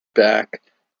back.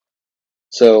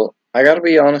 So, I gotta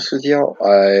be honest with y'all,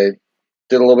 I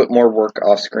did a little bit more work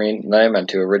off screen than I meant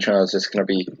to. Originally, I was just gonna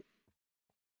be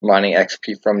mining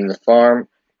XP from the farm,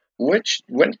 which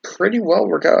went pretty well.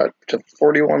 We got up to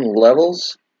 41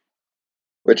 levels,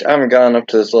 which I haven't gotten up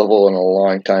to this level in a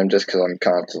long time just because I'm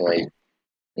constantly,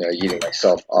 eating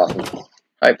myself off of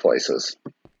high places.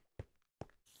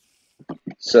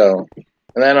 So,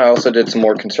 and then I also did some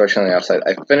more construction on the outside.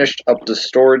 I finished up the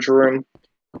storage room,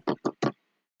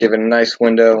 gave it a nice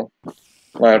window,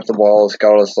 lined up the walls,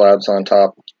 got all the slabs on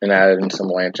top, and added in some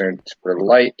lanterns for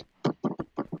light.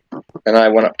 And I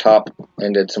went up top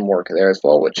and did some work there as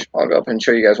well, which I'll go up and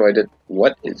show you guys what I did.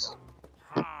 What is?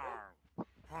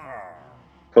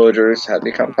 Pillagers had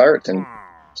become pirates and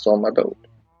stole my boat.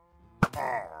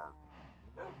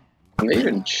 Can they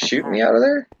even shoot me out of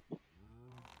there?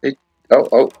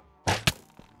 Oh.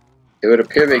 It would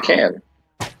appear they can.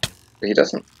 But he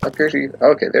doesn't appear to...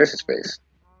 Okay, there's his face.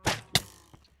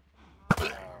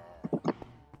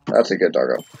 That's a good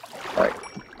doggo. Alright.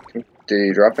 Did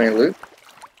he drop any loot?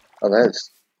 Oh, that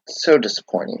is so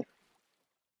disappointing.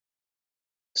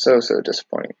 So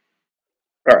disappointing.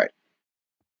 Alright.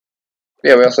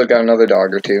 Yeah, we also got another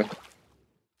dog or two.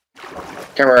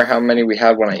 Can't remember how many we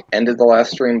had when I ended the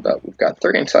last stream, but we've got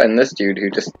 3 inside, and this dude who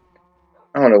just...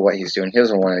 I don't know what he's doing. He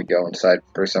doesn't want to go inside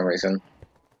for some reason.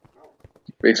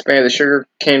 We expanded the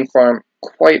sugarcane farm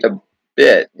quite a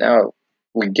bit. Now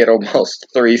we get almost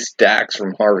 3 stacks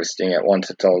from harvesting it once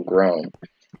it's all grown.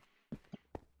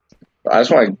 But I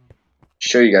just want to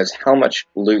show you guys how much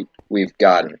loot we've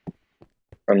gotten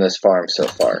from this farm so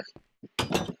far.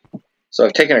 So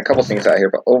I've taken a couple things out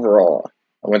here, but overall,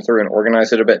 I went through and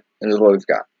organized it a bit, and this is what we've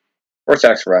got. 4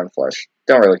 stacks of rotten flesh.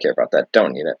 Don't really care about that.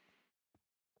 Don't need it.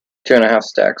 2.5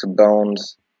 stacks of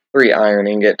bones. 3 iron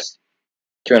ingots.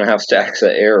 2.5 stacks of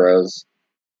arrows.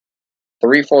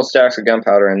 3 full stacks of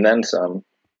gunpowder, and then some. A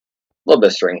little bit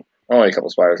of string. Only a couple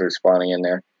spiders respawning in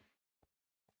there.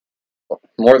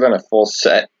 More than a full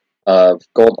set of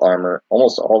gold armor,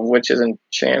 almost all of which is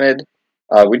enchanted.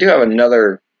 We do have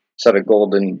another set of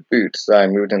golden boots that I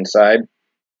moved inside,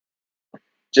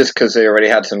 just because they already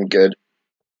had some good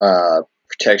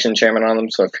protection enchantment on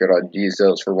them, so I figured I'd use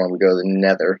those for when we go to the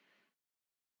Nether.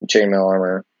 Chainmail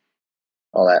armor,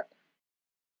 all that.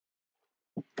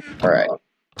 Alright,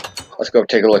 let's go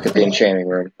take a look at the enchanting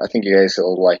room. I think you guys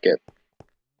will like it.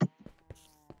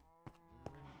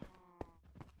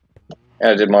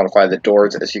 And I did modify the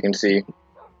doors, as you can see.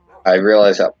 I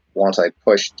realized that once I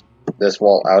pushed this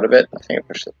wall out of it, I think I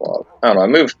pushed this wall out. I don't know, I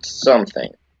moved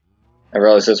something. I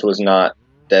realized this was not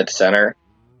dead center.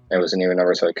 It was an even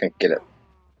number, so I couldn't get it.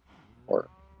 Or,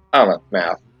 I don't know,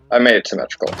 math. I made it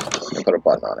symmetrical and put a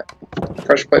button on it.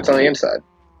 Pressure plates on the inside.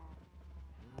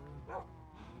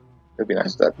 It'd be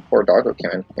nice if that poor doggo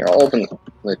came in. Here, I'll open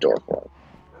the door for him.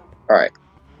 Alright,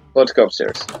 let's go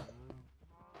upstairs.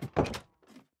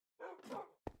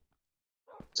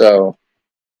 So,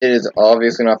 it is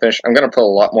obviously not finished. I'm going to put a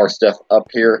lot more stuff up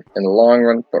here in the long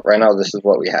run, but right now this is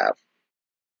what we have.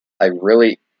 I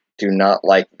really do not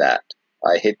like that.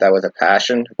 I hate that with a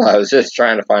passion, but I was just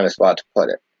trying to find a spot to put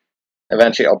it.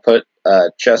 Eventually I'll put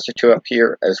a chest or 2 up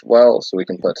here as well, so we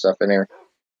can put stuff in here.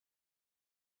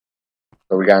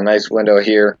 So we got a nice window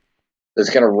here. This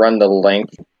is going to run the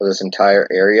length of this entire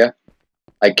area.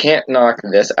 I can't knock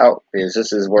this out, because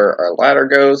this is where our ladder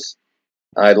goes.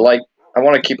 I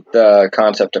want to keep the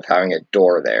concept of having a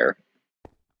door there.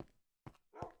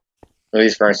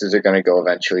 These furnaces are going to go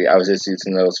eventually. I was just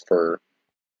using those for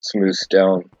smooth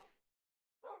stone.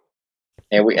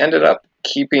 And we ended up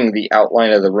keeping the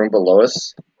outline of the room below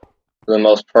us. For the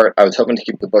most part, I was hoping to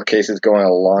keep the bookcases going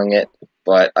along it,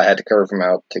 but I had to curve them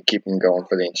out to keep them going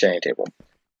for the enchanting table.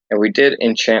 And we did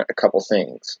enchant a couple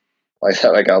things. Like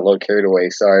that, I got a little carried away.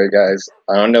 Sorry, guys.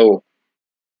 I don't know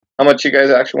how much you guys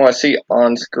actually want to see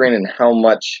on screen and how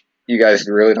much you guys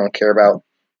really don't care about.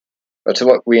 But so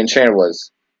what we enchanted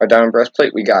was our diamond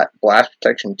breastplate. We got blast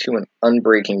protection 2 and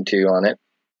unbreaking 2 on it.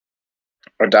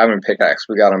 Our diamond pickaxe,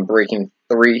 we got unbreaking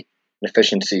 3 and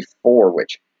efficiency 4,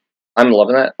 which I'm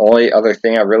loving that. Only other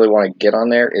thing I really want to get on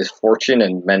there is fortune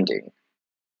and mending.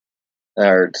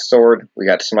 Our sword, we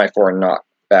got smite 4 and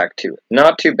knockback 2.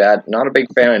 Not too bad. Not a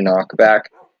big fan of knockback.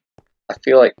 I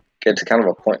feel like it's kind of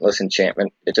a pointless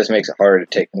enchantment. It just makes it harder to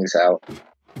take things out.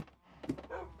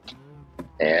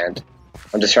 And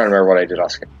I'm just trying to remember what I did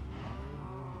off screen.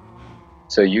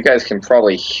 So you guys can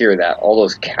probably hear that. All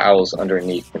those cows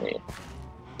underneath me.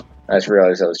 I just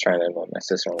realized I was trying to annoy my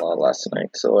sister-in-law last night.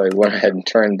 So I went ahead and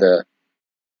turned the...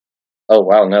 Oh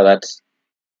wow, no, that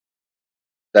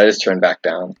is turned back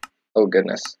down. Oh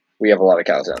goodness. We have a lot of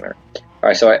cows down there.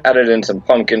 Alright, so I added in some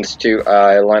pumpkins too.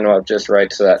 I lined them up just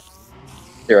right so that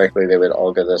theoretically they would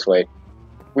all go this way.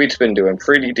 Wheat's been doing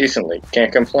pretty decently.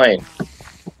 Can't complain.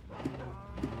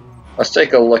 Let's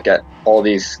take a look at all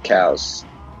these cows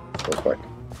real quick.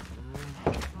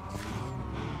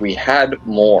 We had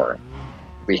more.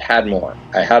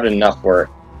 I had enough where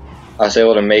I was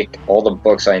able to make all the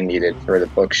books I needed for the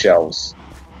bookshelves.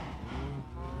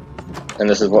 And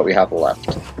this is what we have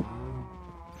left.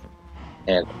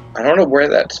 And I don't know where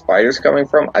that spider's coming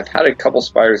from. I've had a couple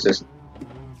spiders just...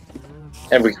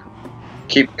 and we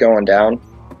keep going down.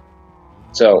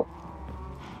 So,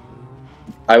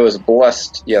 I was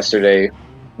blessed yesterday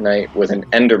night with an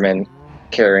Enderman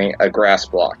carrying a grass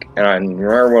block. And I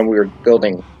remember when we were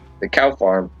building the cow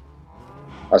farm,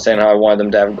 I was saying how I wanted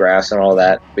them to have grass and all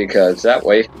that, because that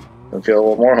way it would feel a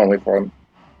little more homely for them.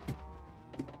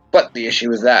 But the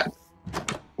issue is that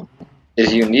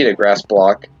is you need a grass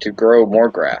block to grow more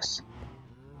grass.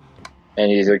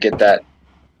 And you either get that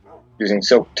using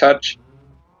Silk Touch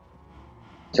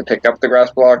to pick up the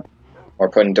grass block, or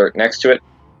putting dirt next to it,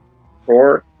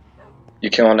 or you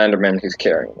kill an Enderman who's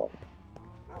carrying one.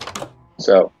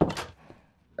 So,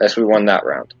 as we won that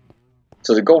round.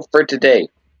 So the goal for today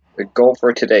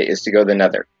is to go to the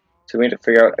Nether. So we need to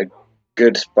figure out a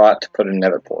good spot to put a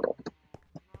Nether portal.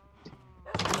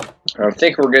 And I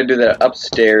think we're going to do that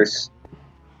upstairs.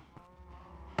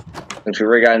 Since we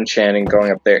already got enchanting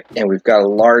going up there, and we've got a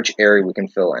large area we can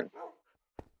fill in.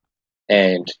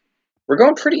 And we're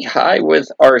going pretty high with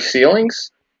our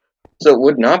ceilings, so it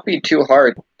would not be too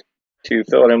hard to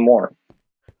fill it in more.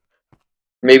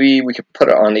 Maybe we could put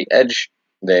it on the edge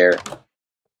there.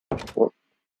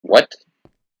 What?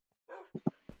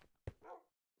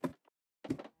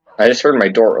 I just heard my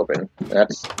door open.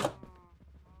 That's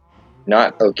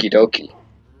not okie dokie.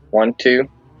 1, 2,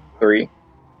 3.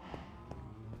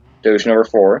 Doge number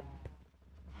 4.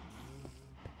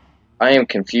 I am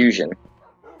confusion.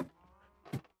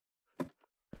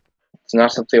 It's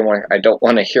not something I don't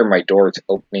want to hear my doors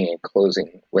opening and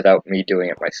closing without me doing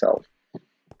it myself.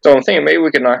 So I'm thinking maybe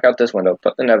we could knock out this window,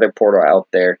 put the Nether portal out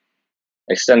there,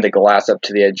 extend the glass up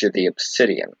to the edge of the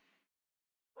obsidian.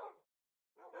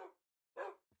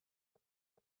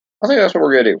 I think that's what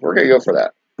we're going to do. We're going to go for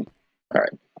that.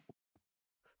 Alright.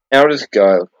 Now I'll just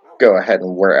go ahead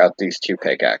and wear out these 2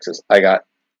 pickaxes. I got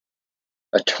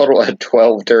a total of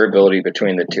 12 durability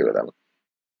between the 2 of them.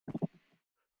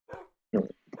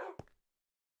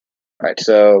 Alright,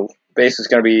 so base is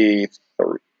going to be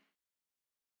 3.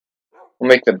 We'll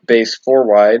make the base 4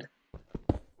 wide.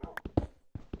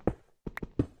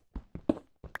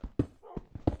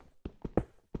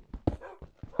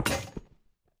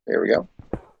 There we go.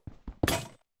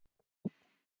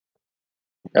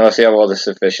 Now let's see how well this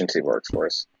efficiency works for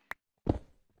us.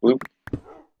 Whoop.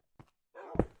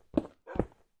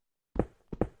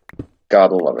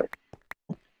 Gotta love it.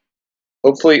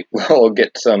 Hopefully we'll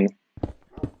get some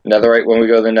netherite when we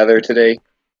go to the Nether today,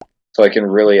 so I can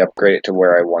really upgrade it to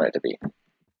where I want it to be.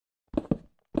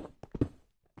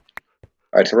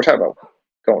 Alright, so we're talking about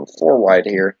going 4 wide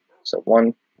here. So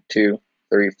 1, 2,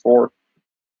 3, 4.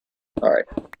 Alright.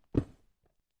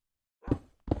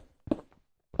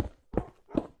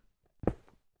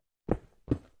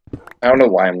 I don't know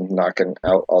why I'm knocking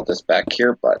out all this back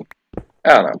here, but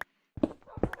I don't know.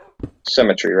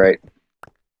 Symmetry, right?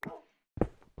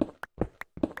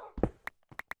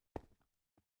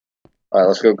 Alright,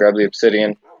 let's go grab the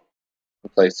obsidian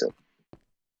and place it.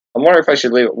 I'm wondering if I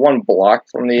should leave it 1 block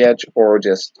from the edge or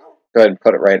just go ahead and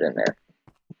put it right in there.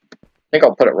 I think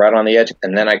I'll put it right on the edge,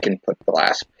 and then I can put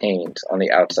glass panes on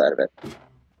the outside of it.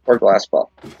 Or glass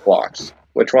blocks.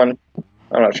 Which one?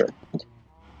 I'm not sure.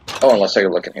 Oh, unless I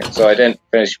could look in here. So I didn't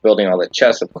finish building all the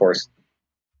chests, of course.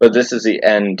 But this is the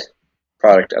end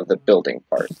product of the building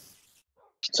part.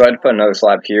 So I had to put another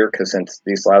slab here, because since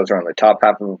these slabs are on the top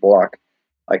half of the block,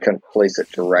 I couldn't place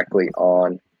it directly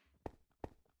on.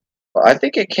 Well, I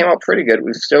think it came out pretty good.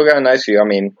 We've still got a nice view. I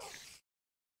mean,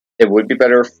 it would be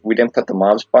better if we didn't put the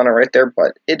mob spawner right there,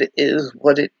 but it is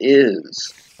what it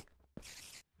is.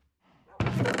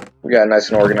 We got nice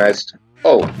and organized.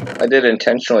 Oh, I did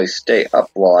intentionally stay up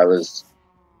while I was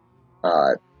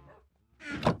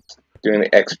doing the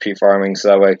XP farming, so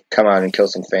that way I could come out and kill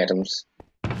some phantoms.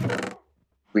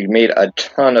 We made a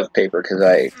ton of paper because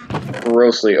I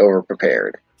grossly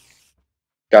over-prepared.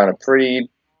 Got a pretty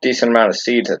decent amount of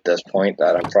seeds at this point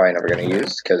that I'm probably never going to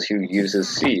use, because who uses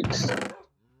seeds?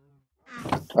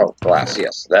 Oh, glass,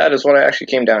 yes. That is what I actually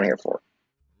came down here for.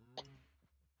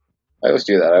 I always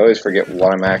do that. I always forget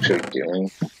what I'm actually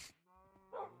doing.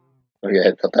 Let me go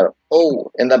ahead and put that up. Oh,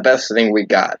 and the best thing we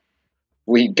got.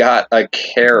 We got a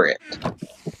carrot.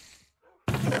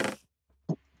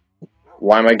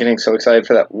 Why am I getting so excited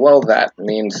for that? Well, that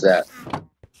means that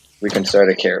we can start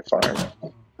a carrot farm.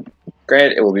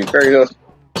 Granted, it will be very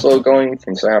slow going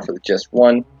from starting off with just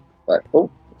one, but oh,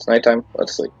 it's nighttime.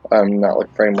 Let's sleep. I'm not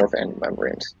looking for any more fan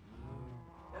membranes.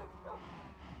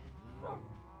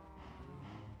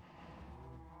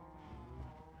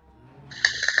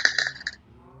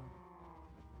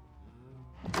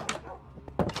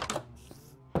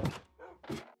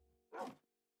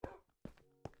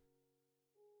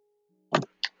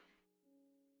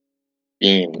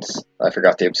 Beans. I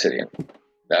forgot the obsidian.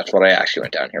 That's what I actually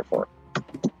went down here for.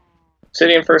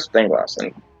 Obsidian first, then glass.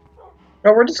 And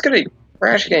no, we're actually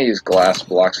gonna use glass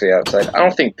blocks for the outside. I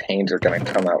don't think panes are gonna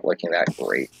come out looking that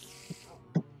great.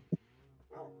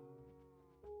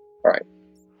 Alright.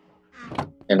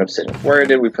 And obsidian. Where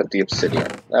did we put the obsidian?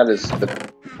 That is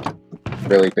the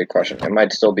really big question. It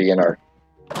might still be in our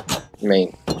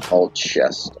main old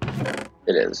chest.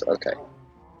 It is, okay.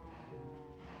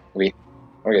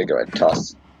 I'm gonna go ahead and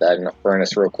toss that in the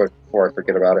furnace real quick before I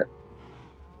forget about it.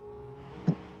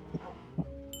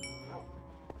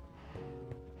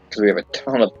 Because we have a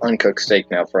ton of uncooked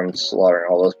steak now from slaughtering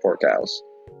all those poor cows.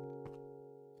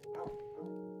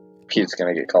 Pete's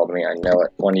gonna get called to me, I know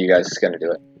it. One of you guys is gonna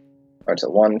do it. Alright,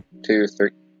 so 1, 2, 3.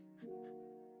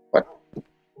 What?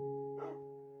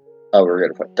 Oh, we're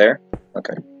gonna put there?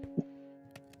 Okay.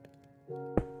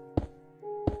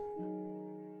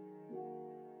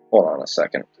 Hold on a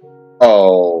second.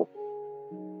 Oh.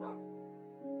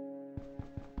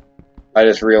 I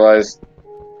just realized.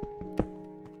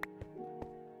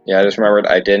 Yeah, I just remembered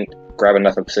I didn't grab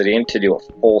enough obsidian to do a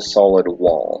full solid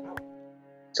wall.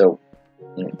 So,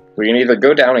 we can either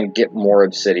go down and get more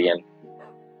obsidian,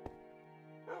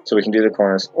 so we can do the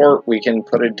corners, or we can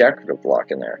put a decorative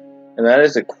block in there. And that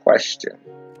is a question.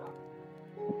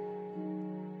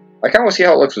 I kind of want to see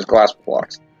how it looks with glass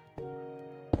blocks.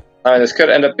 This could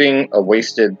end up being a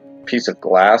wasted piece of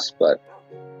glass, but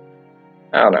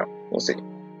I don't know. We'll see.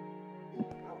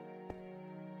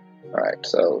 Alright,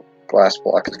 so glass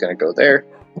block is going to go there.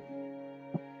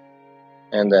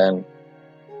 And then...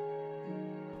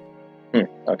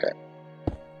 okay.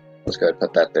 Let's go ahead and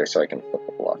put that there so I can put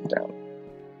the block down.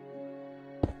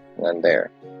 And then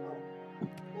there.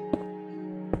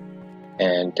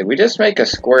 And did we just make a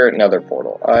square nether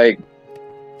portal?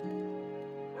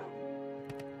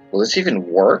 Will this even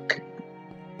work?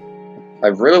 I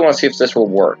really want to see if this will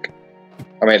work.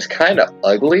 I mean, it's kind of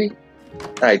ugly.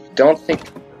 I don't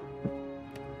think...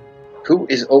 Who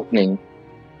is opening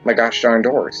my gosh darn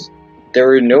doors? There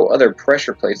are no other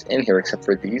pressure plates in here except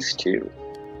for these two.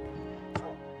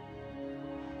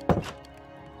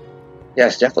 Yeah,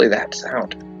 it's definitely that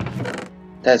sound.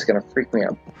 That's gonna freak me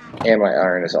out. And my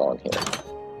iron is all in here.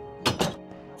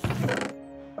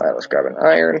 Alright, let's grab an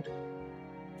iron.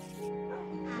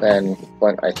 Then,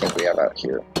 flint I think we have out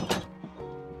here.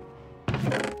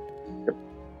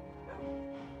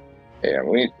 Yeah,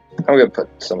 I'm gonna put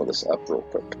some of this up real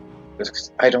quick. Just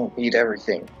 'cause I don't need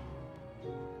everything.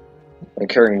 I'm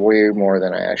carrying way more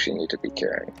than I actually need to be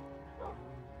carrying.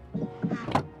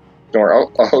 Don't worry,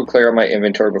 I'll clear out my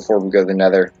inventory before we go to the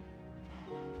Nether.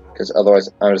 Because otherwise,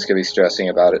 I'm just gonna be stressing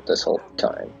about it this whole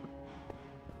time.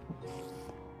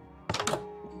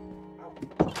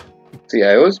 So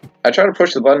yeah, I try to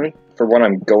push the button for when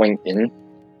I'm going in.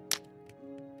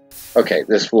 Okay,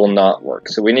 this will not work.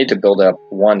 So we need to build up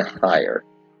one higher.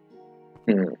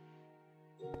 We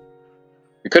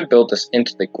could build this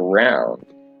into the ground.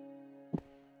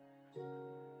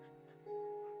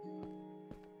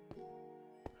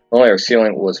 Only our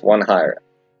ceiling was one higher.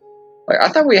 Like, I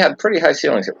thought we had pretty high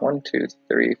ceilings here. 1, 2,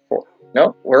 3, 4.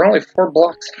 No, we're only 4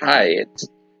 blocks high. It's...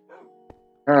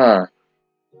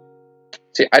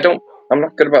 See, I'm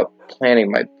not good about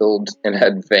planning my builds in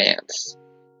advance.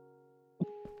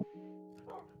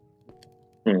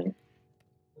 Alright,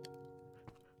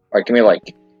 give me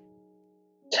like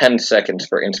 10 seconds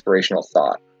for inspirational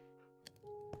thought.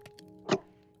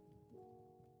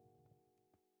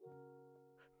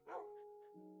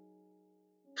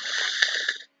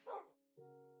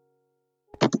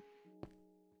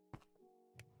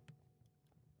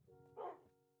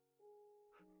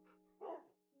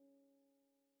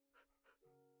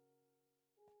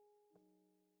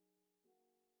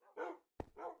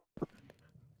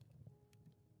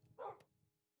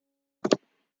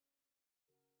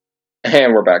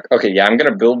 And we're back. Okay, yeah, I'm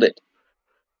gonna build it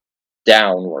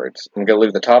downwards. I'm gonna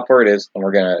leave the top where it is, and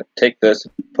we're gonna take this,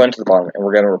 put it to the bottom, and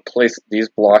we're gonna replace these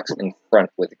blocks in front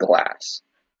with glass.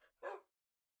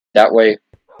 That way,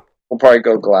 we'll probably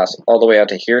go glass all the way out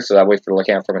to here, so that way if you're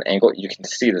looking at it from an angle, you can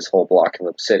see this whole block of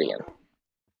obsidian.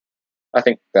 I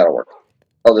think that'll work.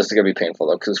 Oh, this is gonna be painful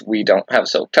though, because we don't have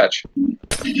Silk Touch.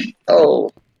 Oh,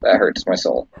 that hurts my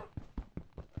soul.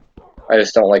 I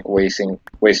just don't like wasting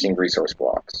resource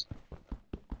blocks.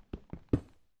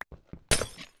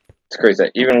 It's crazy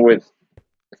that even with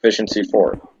efficiency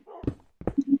 4.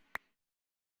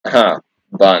 Huh.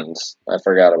 Buns. I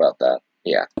forgot about that.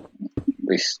 Yeah.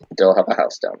 We still have a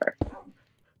house down there.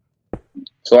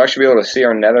 So I should be able to see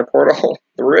our nether portal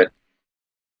through it.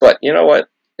 But you know what?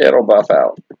 It'll buff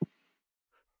out.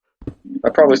 I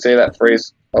probably say that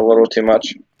phrase a little too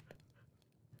much.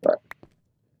 But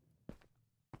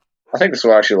I think this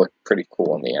will actually look pretty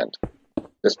cool in the end.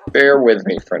 Just bear with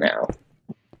me for now.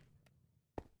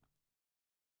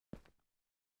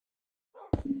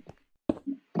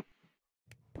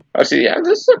 Oh, see, yeah,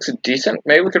 this looks decent.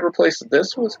 Maybe we could replace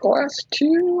this with glass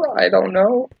too? I don't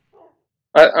know.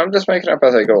 I'm just making up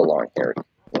as I go along here,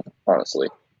 honestly.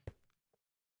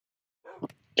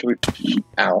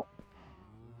 Ow.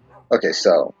 Okay,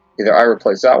 so either I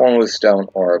replace that one with stone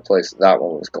or I replace that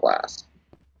one with glass.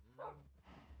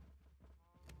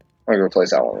 I'm gonna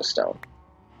replace that one with stone.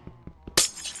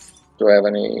 Do I have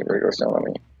any regular stone on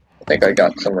me? I think I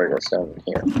got some regular stone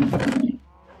in here.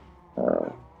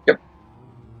 Yep.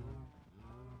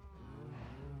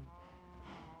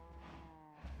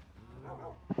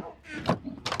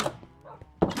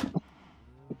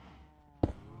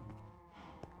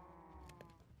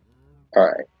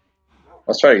 Alright.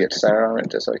 Let's try to get center on it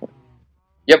just so I can.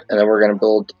 Yep, and then we're gonna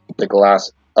build the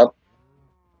glass up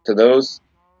to those.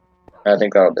 I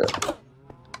think that'll do it.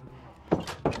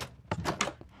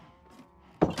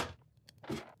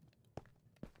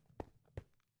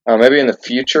 Maybe in the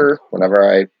future, whenever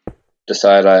I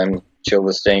decide I'm chill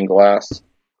with stained glass,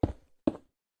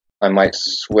 I might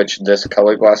switch this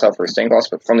colored glass out for stained glass,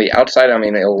 but from the outside, I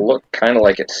mean, it'll look kind of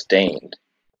like it's stained.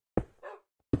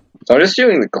 So I'm just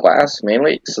doing the glass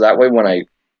mainly, so that way when I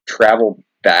travel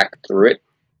back through it,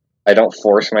 I don't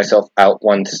force myself out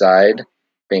one side,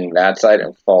 being that side,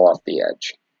 and fall off the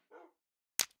edge.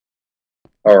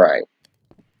 Alright.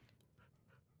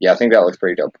 Yeah, I think that looks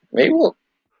pretty dope. Maybe we'll...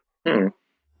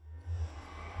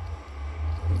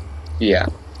 Yeah.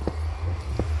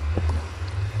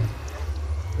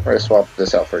 We're gonna swap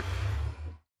this out for...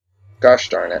 Gosh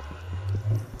darn it.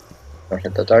 Don't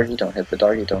hit the doggy, don't hit the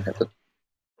doggy, don't hit the...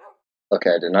 Okay,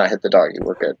 I did not hit the doggy,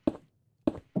 we're good.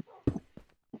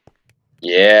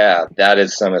 Yeah, that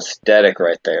is some aesthetic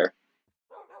right there.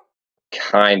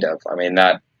 Kind of. I mean,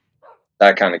 that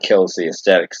kind of kills the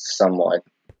aesthetics somewhat.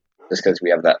 Just because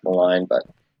we have that line, but...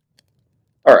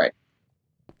 Alright.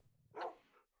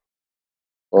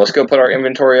 Well, let's go put our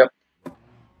inventory up.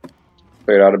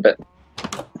 Clear it out a bit.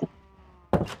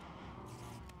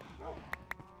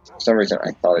 For some reason,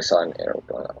 I thought I saw an arrow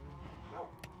going out.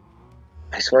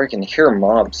 I swear I can hear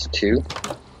mobs, too.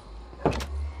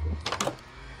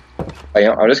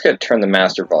 I'm just going to turn the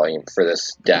master volume for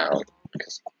this down,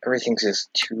 because everything's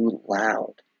just too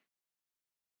loud.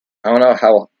 I don't know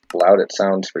how loud it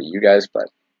sounds for you guys, but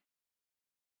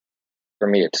for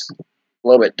me it's a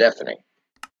little bit deafening.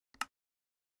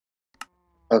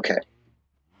 Okay.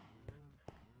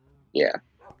 Yeah.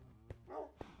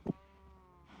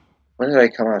 What did I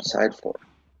come outside for?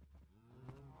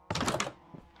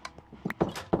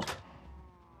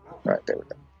 Alright, there we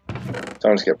go. So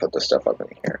I'm just going to put this stuff up in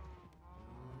here.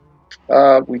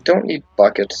 We don't need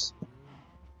buckets.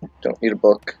 Don't need a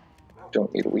book.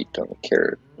 Don't need a wheat. Don't need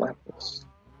carrot. Lapis.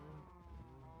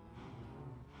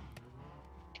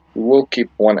 We will keep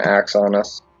one axe on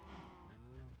us.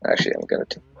 Actually, I'm going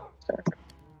to take that.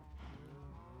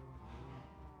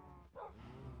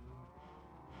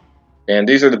 And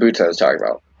these are the boots I was talking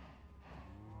about.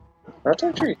 That's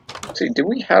actually... See, do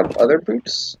we have other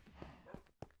boots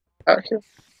out here?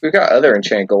 We've got other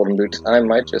enchanted golden boots. I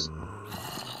might just...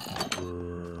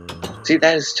 See,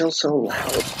 that is still so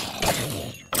loud.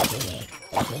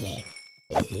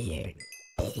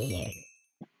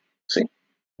 See?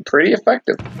 Pretty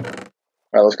effective.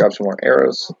 Alright, let's grab some more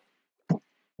arrows.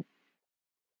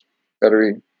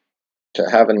 Better to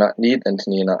have and not need than to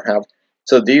need and not have.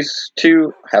 So these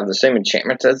two have the same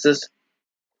enchantments as this,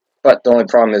 but the only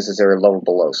problem is they're a level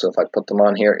below, so if I put them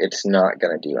on here, it's not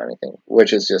going to do anything,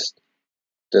 which is just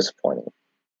disappointing.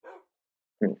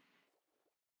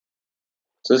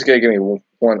 So this is going to give me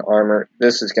 1 armor.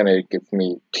 This is going to give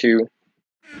me 2.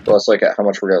 So let's look at how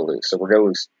much we're going to lose. So we're going to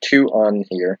lose 2 on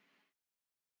here.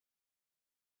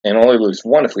 And only lose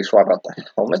 1 if we swap out the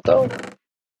helmet, though? Is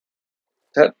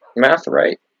that math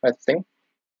right? I think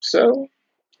so?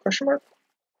 Question mark?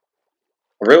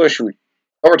 I really wish we...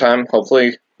 Over time,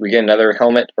 hopefully, we get another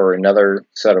helmet or another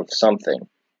set of something.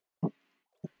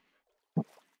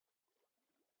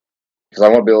 Because I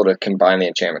want to be able to combine the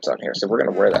enchantments on here. So we're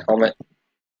going to wear the helmet.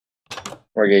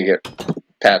 We're going to get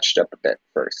patched up a bit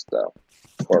first, though,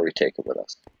 before we take it with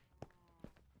us.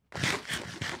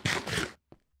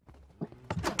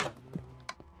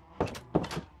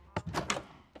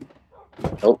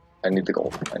 Oh, I need the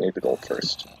gold. I need the gold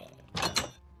first.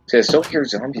 See, I still hear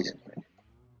zombies in here.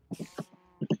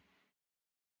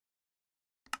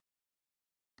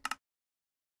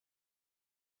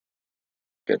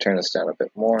 Gotta turn this down a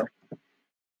bit more.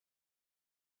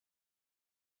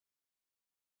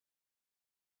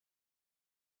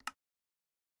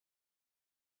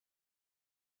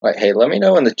 Alright, hey, let me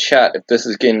know in the chat if this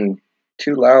is getting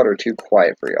too loud or too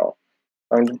quiet for y'all.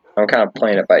 I'm kind of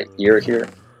playing it by ear here,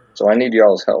 so I need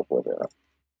y'all's help with it.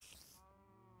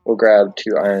 We'll grab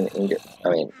 2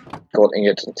 gold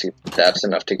ingots and see if that's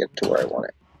enough to get to where I want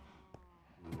it.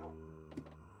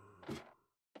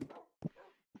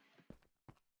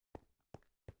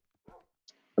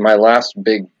 In my last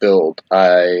big build,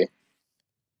 Wait,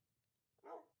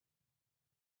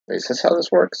 is this how this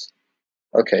works?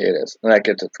 Okay, it is. And that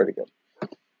gets it pretty good.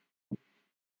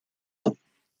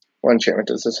 What enchantment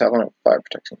does this have on it? Fire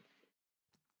protection.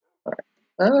 Alright.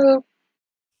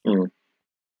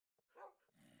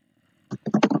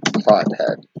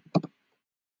 Hothead.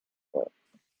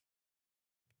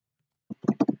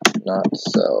 Not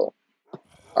so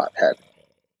hothead.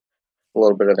 A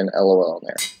little bit of an LOL in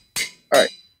there.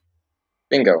 Alright.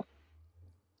 Bingo.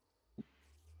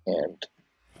 And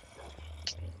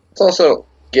let's also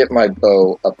get my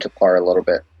bow up to par a little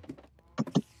bit.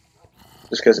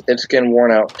 Just because it's getting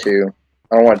worn out too.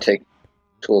 I don't want to take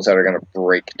tools that are going to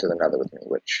break to the nether with me,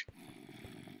 which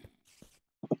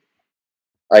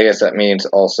I guess that means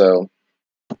also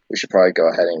we should probably go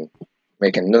ahead and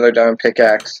make another diamond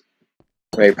pickaxe.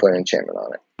 Maybe put an enchantment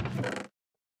on it.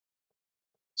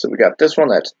 So we got this one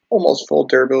that's almost full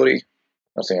durability.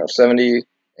 I was thinking of 70,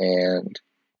 and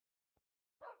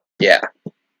yeah.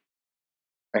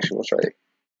 Actually,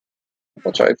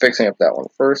 we'll try fixing up that one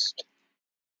first.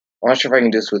 I'm not sure if I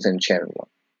can do this with an enchanted one.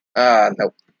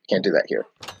 Nope, can't do that here.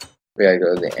 We gotta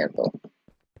go to the anvil.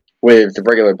 With the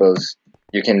regular bows,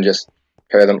 you can just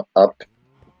pair them up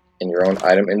in your own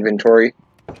item inventory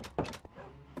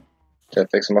to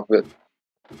fix them up a bit.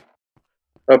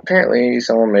 But apparently,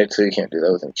 someone made it so you can't do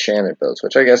that with enchanted bows,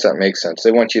 which I guess that makes sense.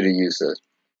 They want you to use the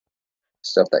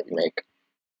stuff that you make.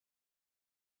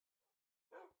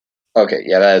 Okay,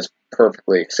 yeah, that is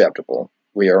perfectly acceptable.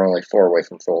 We are only 4 away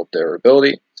from full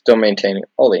durability, still maintaining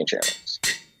all the enchantments.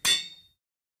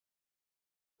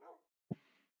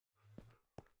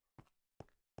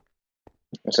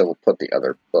 And so we'll put the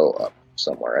other bow up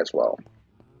somewhere as well.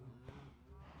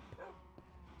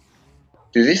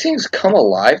 Do these things come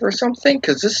alive or something?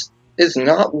 Because this is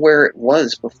not where it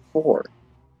was before.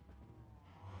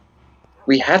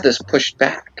 We had this pushed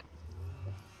back.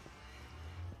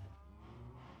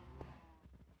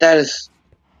 That is...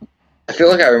 I feel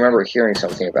like I remember hearing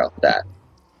something about that.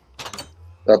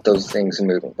 About those things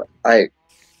moving, but I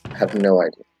have no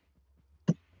idea.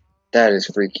 That is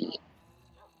freaky.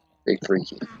 Big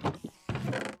freaky.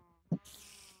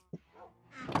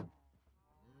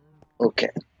 Okay.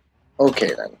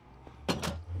 Okay then.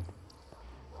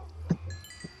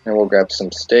 And we'll grab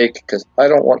some steak, because I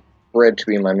don't want bread to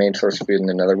be my main source of food in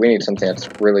the nether. We need something that's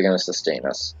really going to sustain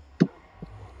us.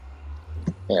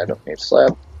 Yeah, I don't need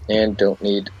slab, and don't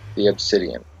need the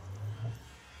obsidian.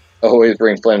 Always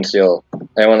bring flint and steel.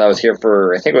 Anyone that was here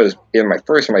for, I think it was either my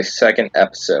first or my second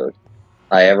episode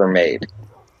I ever made.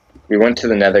 We went to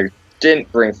the nether,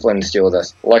 didn't bring flint and steel with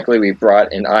us. Luckily we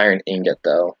brought an iron ingot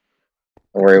though,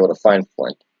 and were able to find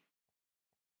flint.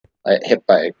 I got hit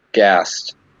by a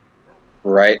ghast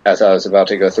right as I was about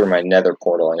to go through my nether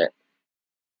portal, and it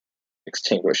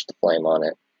extinguished the flame on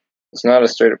it. It's not a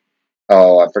straight up...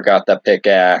 Oh, I forgot that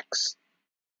pickaxe.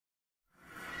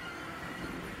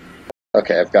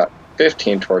 Okay, I've got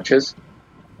 15 torches.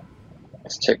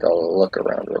 Let's take a look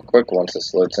around real quick once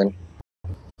this loads in.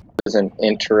 This is an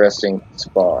interesting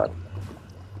spawn.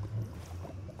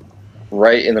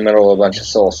 Right in the middle of a bunch of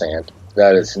soul sand.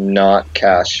 That is not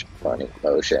cash money,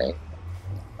 Moshe.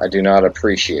 I do not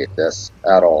appreciate this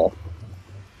at all.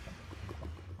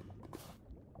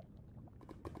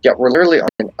 Yeah, we're literally on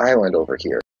an island over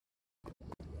here.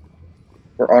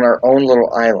 We're on our own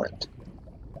little island.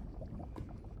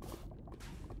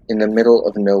 In the middle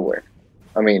of nowhere.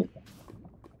 I mean,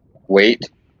 wait.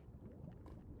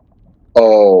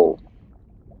 Oh.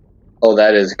 Oh,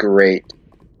 that is great.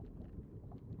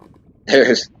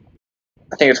 There's...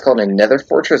 I think it's called a nether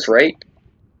fortress, right?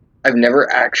 I've never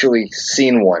actually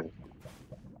seen one.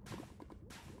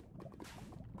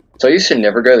 So I used to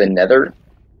never go to the nether,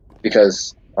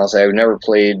 because honestly, I've never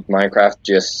played Minecraft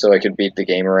just so I could beat the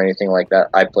game or anything like that.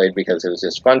 I played because it was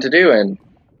just fun to do, and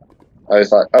I always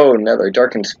thought, oh, Nether,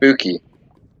 dark and spooky.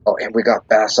 Oh, and we got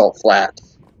basalt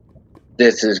flats.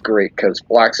 This is great, because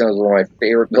blackstone is one of my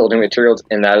favorite building materials,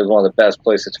 and that is one of the best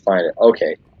places to find it.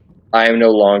 Okay, I am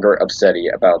no longer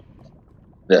upsetty about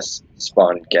this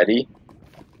spaghetti.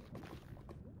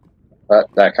 But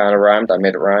that kind of rhymed. I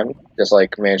made it rhyme, just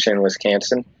like Mansion,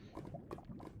 Wisconsin.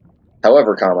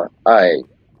 However,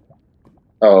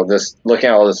 this looking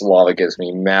at all this lava gives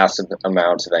me massive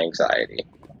amounts of anxiety.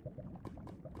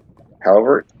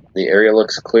 However, the area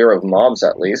looks clear of mobs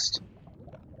at least.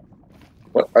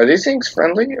 What are these things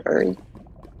friendly? Are they?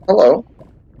 Hello.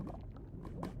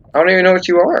 I don't even know what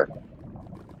you are.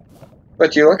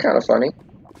 But you look kind of funny.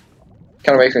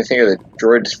 Kind of makes me think of the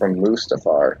droids from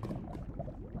Mustafar.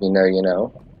 You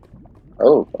know.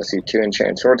 Oh, I see 2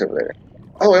 enchanted swords over there.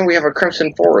 Oh, and we have a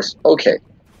Crimson Forest. Okay.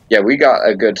 Yeah, we got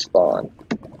a good spawn.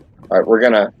 Alright, we're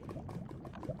gonna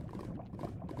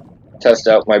test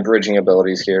out my bridging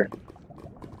abilities here.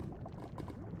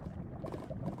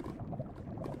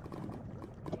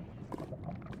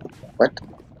 What?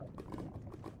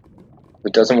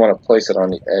 It doesn't want to place it on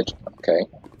the edge. Okay.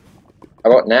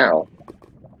 How about now?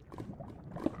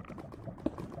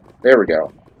 There we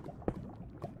go.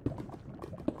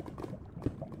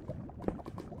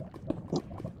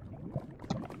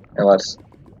 And let's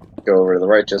go over to the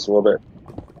right just a little bit.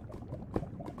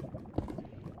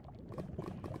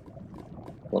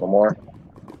 A little more.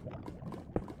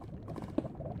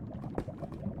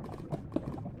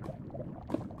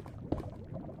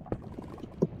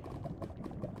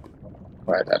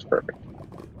 Alright, that's perfect.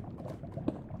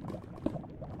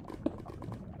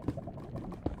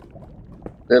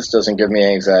 This doesn't give me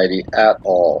anxiety at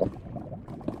all.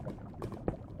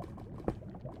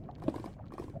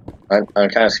 I'm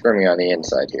kind of squirming on the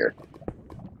inside here.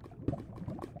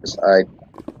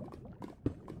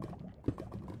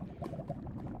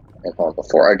 And hold on,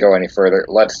 before I go any further,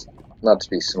 let's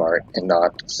be smart and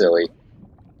not silly.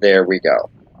 There we go.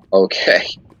 Okay.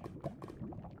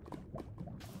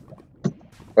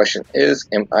 Question is,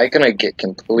 am I gonna get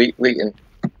completely in...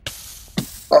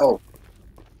 Oh!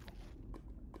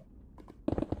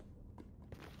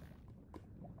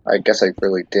 I guess I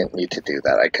really didn't need to do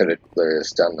that. I could have literally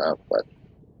just done that, but...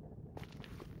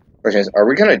 Question is, are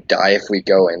we gonna die if we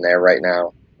go in there right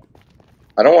now?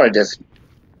 I don't want to just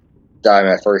die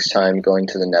my first time going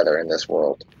to the Nether in this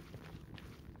world.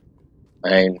 I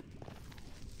mean...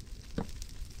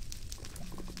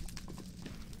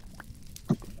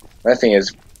 My thing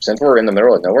is, since we're in the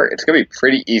middle of nowhere, it's gonna be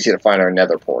pretty easy to find our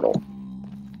Nether portal.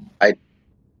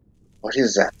 What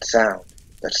is that sound?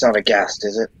 That's not a ghast,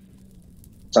 is it?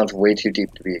 It sounds way too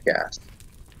deep to be a ghast.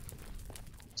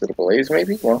 Is it a blaze,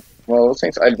 maybe? Well, those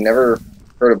things, I've never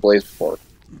heard of blaze before.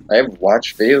 I have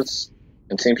watched videos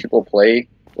and seen people play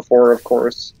before, of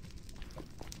course.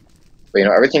 But,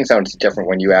 everything sounds different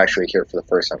when you actually hear it for the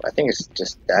first time. I think it's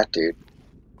just that dude.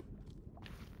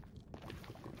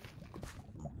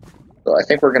 So I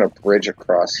think we're going to bridge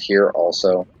across here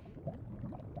also.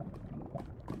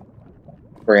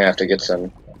 We're going to have to get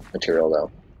some material,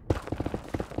 though.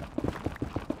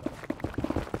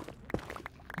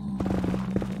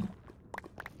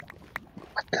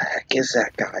 What the heck is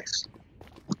that, guys?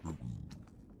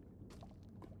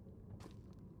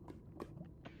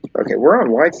 Okay, we're on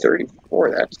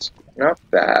Y34. That's not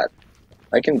bad.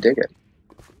 I can dig it.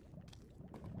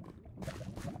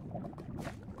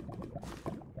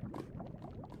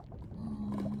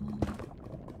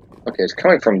 Okay, it's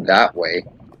coming from that way.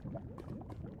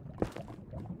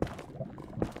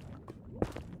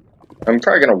 I'm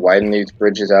probably going to widen these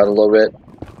bridges out a little bit,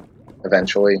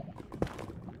 eventually.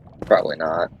 Probably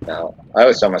not, no. I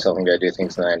always tell myself I'm going to do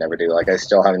things that I never do. Like, I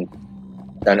still haven't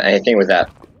done anything with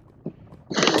that.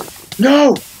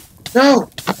 No! No!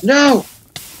 No!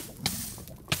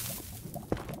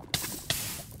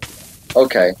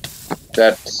 Okay.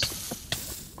 That's...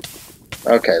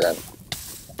 Okay, then.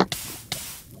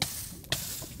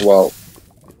 Well...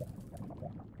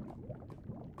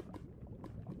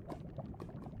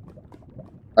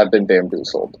 I've been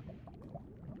bamboozled.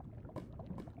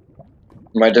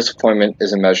 My disappointment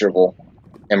is immeasurable,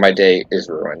 and my day is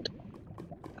ruined.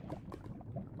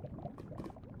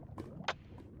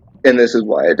 And this is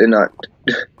why I did not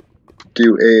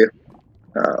do a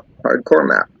hardcore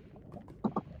map.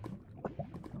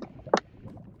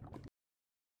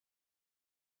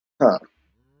 Huh.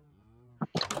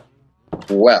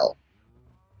 Well.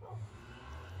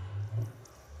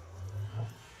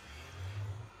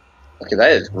 Okay,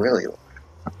 that is really loud.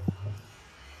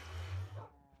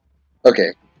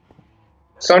 Okay.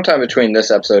 sometime between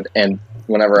this episode and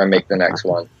whenever I make the next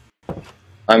one,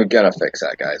 I'm gonna fix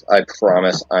that, guys. I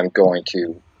promise I'm going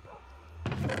to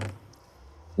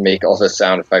make all the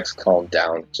sound effects calm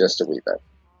down just a wee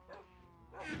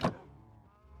bit.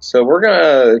 So we're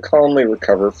gonna calmly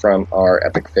recover from our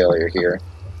epic failure here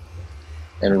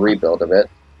and rebuild a bit.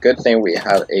 Good thing we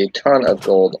have a ton of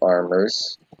gold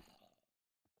armors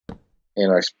in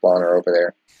our spawner over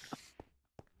there.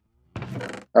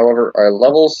 However, our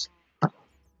levels,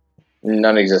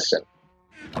 non-existent.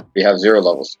 We have 0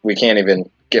 levels. We can't even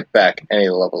get back any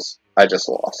of the levels I just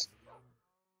lost.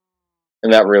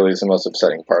 And that really is the most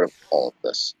upsetting part of all of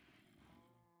this.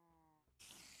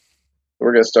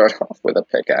 We're going to start off with a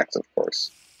pickaxe, of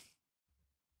course.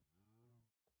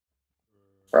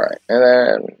 Alright, and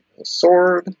then a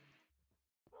sword.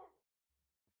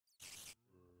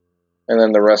 And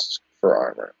then the rest for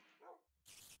armor.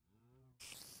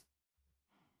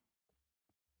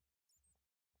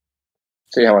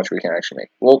 See how much we can actually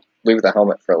make. We'll leave the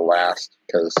helmet for last,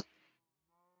 because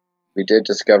we did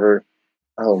discover...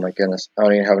 Oh my goodness, I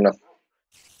don't even have enough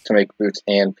to make boots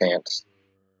and pants.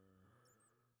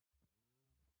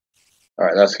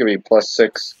 Alright, that's going to be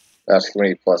 +6. That's going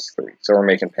to be +3. So we're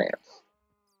making pants.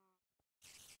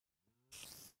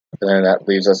 And then that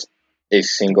leaves us a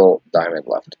single diamond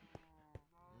left.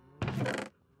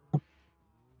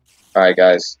 Alright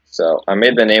guys, so I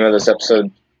made the name of this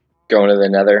episode Going to the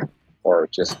Nether, or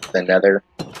just the Nether.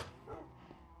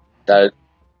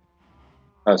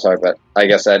 I'm sorry, but I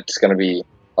guess that's going to be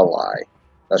a lie.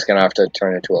 That's going to have to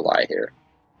turn into a lie here.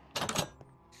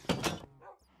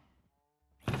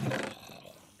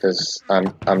 Because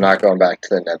I'm not going back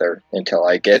to the Nether until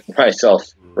I get myself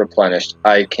replenished.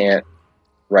 I can't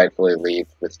rightfully leave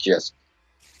with just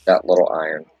that little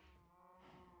iron.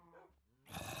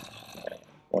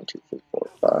 1, 2, 3, 4,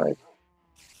 5.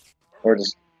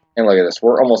 And look at this,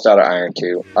 we're almost out of iron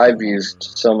too. I've used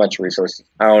so much resources,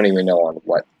 I don't even know on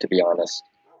what, to be honest.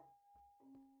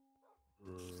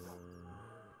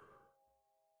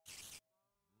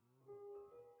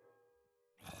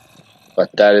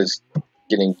 But that is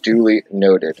getting duly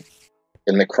noted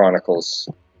in the chronicles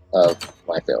of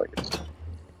my failures.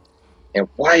 And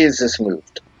why is this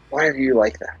moved? Why are you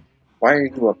like that? Why are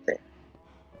you up there?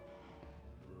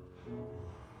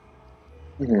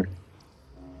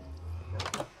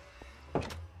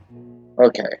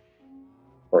 Okay.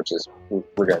 Torches.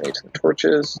 We're gonna need some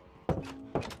torches.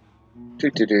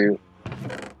 Do.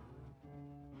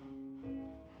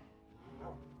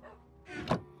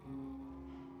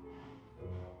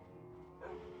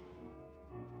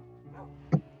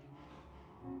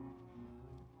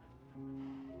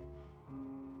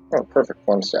 Oh, perfect.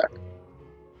 1 stack.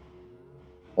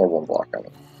 Or 1 block, I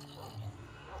mean.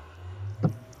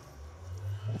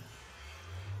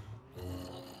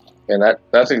 And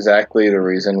that's exactly the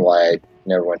reason why I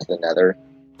never went to the Nether.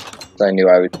 Because I knew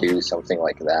I would do something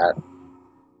like that.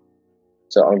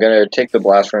 So I'm going to take the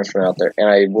blast furnace from out there, and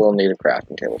I will need a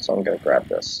crafting table, so I'm going to grab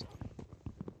this.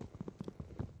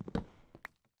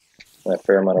 And a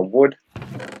fair amount of wood.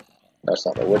 That's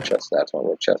not my wood chest, that's my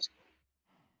wood chest.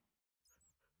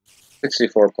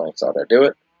 64 planks ought to do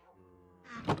it.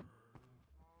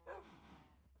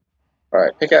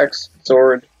 Alright, pickaxe,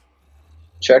 sword,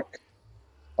 check.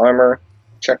 Armor,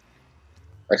 check.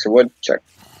 Extra wood, check.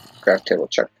 Craft table,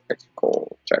 check. Extra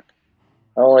coal, check.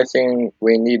 The only thing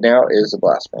we need now is a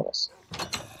blast furnace.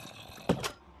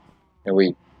 And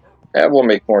we'll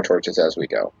make more torches as we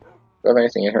go. Do I have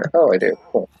anything in here? Oh, I do.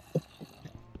 Cool.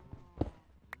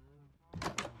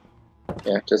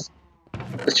 Yeah, just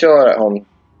chill out at home,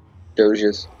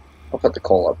 Doges. I'll put the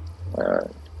coal up.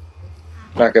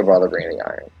 Not gonna bother bringing the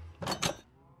iron.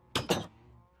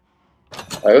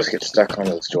 I always get stuck on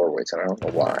those doorways, and I don't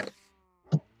know why.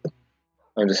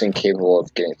 I'm just incapable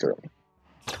of getting through them.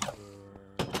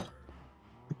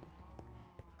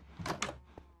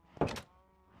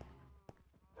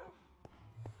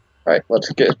 Alright,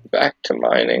 let's get back to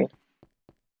mining.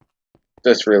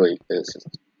 This really is...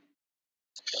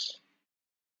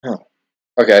 Oh.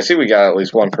 Okay, I see we got at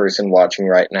least one person watching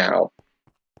right now.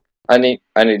 I need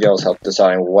y'all's help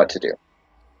deciding what to do.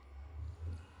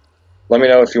 Let me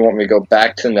know if you want me to go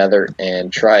back to Nether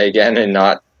and try again and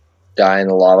not die in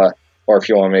the lava, or if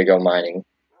you want me to go mining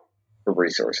for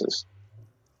resources.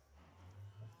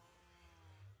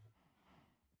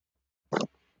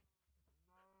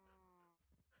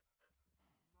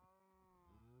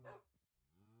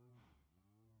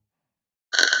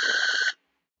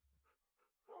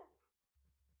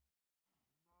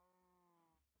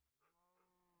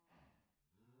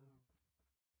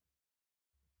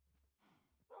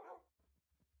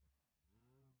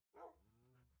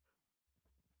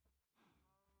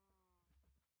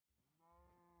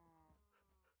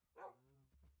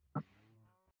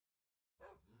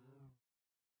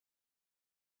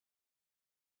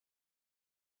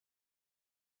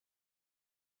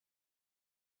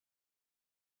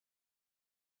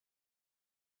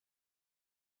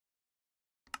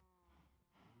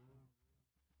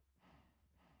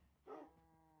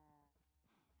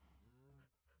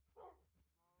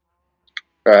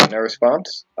 No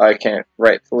response. I can't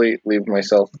rightfully leave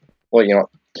myself. Well, you know,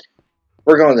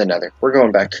 we're going to the Nether. We're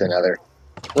going back to the Nether.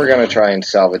 We're gonna try and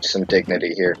salvage some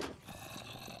dignity here.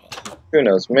 Who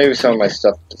knows? Maybe some of my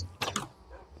stuff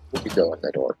will be going in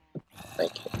the door.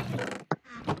 Thank you.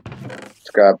 Let's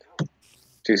grab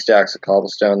 2 stacks of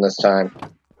cobblestone this time,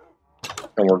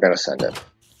 and we're gonna send it.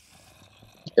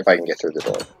 If I can get through the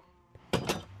door.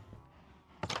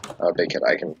 Oh, big kid,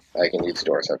 I can use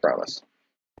doors, I promise.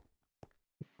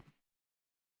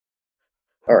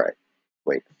 Alright.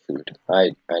 Wait, food.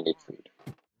 I need food.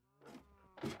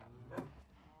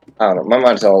 I don't know, my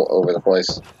mind's all over the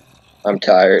place. I'm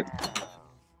tired.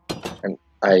 And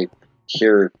I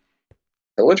hear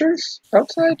villagers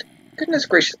outside? Goodness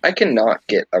gracious, I cannot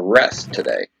get a rest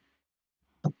today.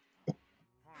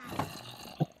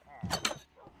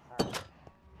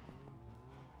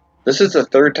 This is the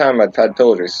 3rd time I've had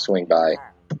pillagers swing by.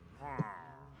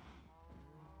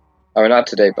 I mean, not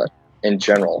today, but in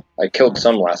general. I killed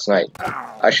some last night.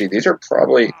 Actually, these are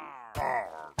probably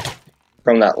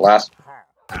from that last...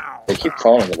 They keep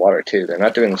falling in the water, too. They're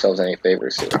not doing themselves any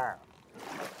favors here.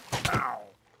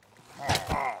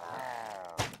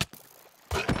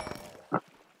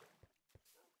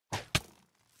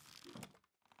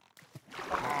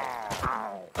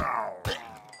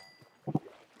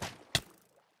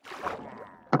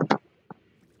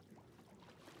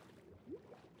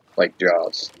 Like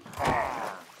Jaws.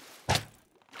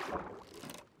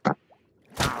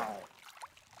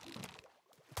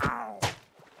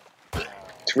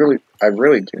 It's really... I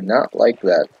really do not like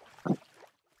that.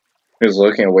 He was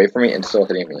looking away from me and still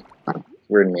hitting me. It's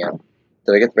weirding me out.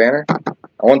 Did I get the banner?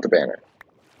 I want the banner.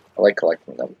 I like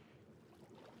collecting them.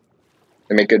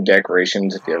 They make good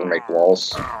decorations if you ever make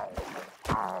walls.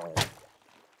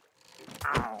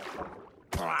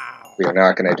 We are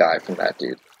not going to die from that,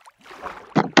 dude.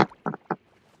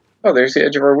 Oh, there's the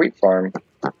edge of our wheat farm.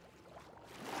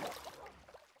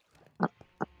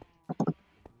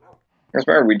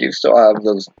 Remember, we do still have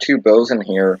those 2 bows in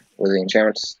here with the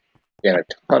enchantments and a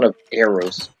ton of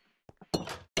arrows.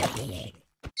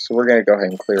 So we're going to go ahead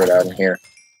and clear it out in here.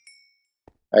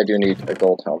 I do need a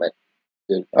gold helmet.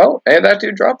 Oh, and that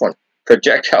dude dropped one.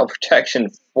 Projectile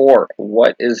protection 4.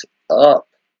 What is up?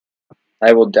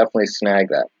 I will definitely snag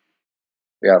that.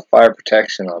 We have fire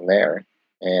protection on there,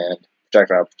 and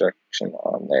projectile protection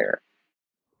on there.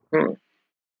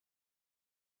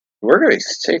 We're going to be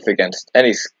safe against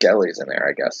any skellies in there,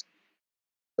 I guess.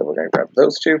 So we're going to grab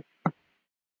those 2.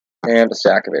 And a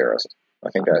stack of arrows.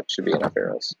 I think that should be enough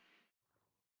arrows.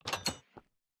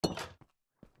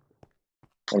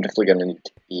 I'm definitely going to need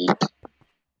to eat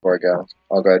before I go.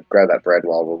 I'll go ahead and grab that bread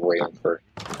while we're waiting for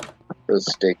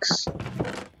those steaks.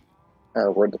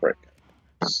 Where'd the bread go?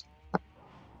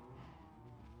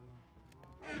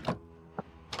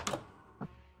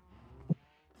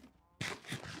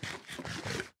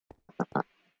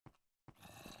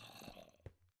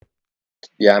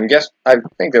 Yeah, I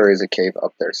think there is a cave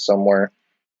up there somewhere.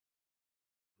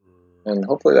 And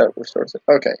hopefully that restores it.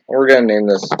 Okay, we're going to name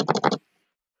this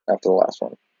after the last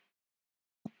one.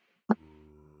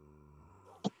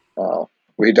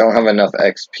 We don't have enough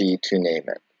XP to name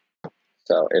it.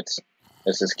 So it's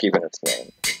just keeping its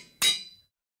name.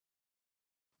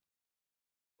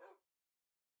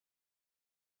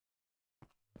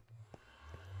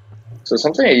 So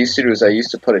something I used to do is I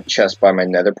used to put a chest by my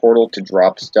nether portal to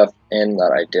drop stuff in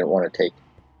that I didn't want to take.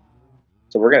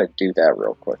 So we're going to do that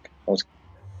real quick.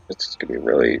 It's going to be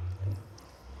really...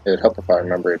 It would help if I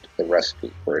remembered the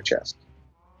recipe for a chest.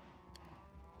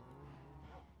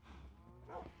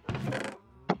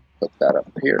 Put that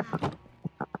up here.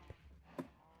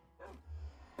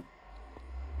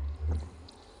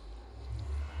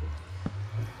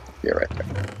 Yeah, right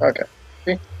there. Okay.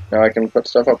 See? Now I can put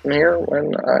stuff up in here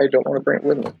when I don't want to bring it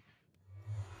with me.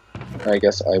 I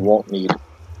guess I won't need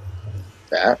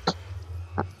that.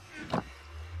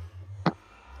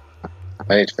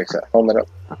 I need to fix that helmet up.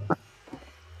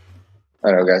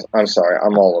 I know, guys. I'm sorry.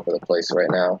 I'm all over the place right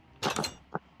now.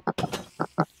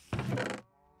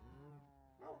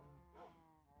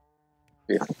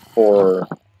 Before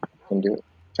I can do it.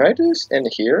 Can I do this in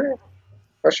here?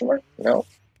 Question mark? No.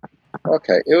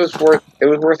 Okay. It was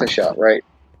worth a shot, right?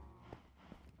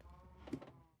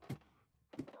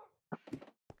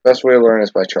 Best way to learn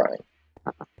is by trying.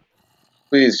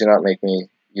 Please do not make me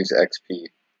use XP.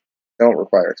 Don't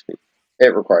require XP.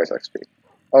 It requires XP.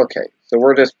 Okay, so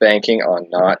we're just banking on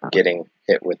not getting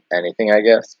hit with anything, I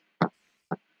guess.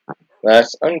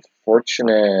 That's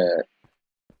unfortunate.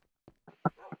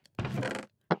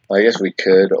 I guess we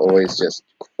could always just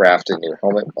craft a new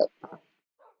helmet, but...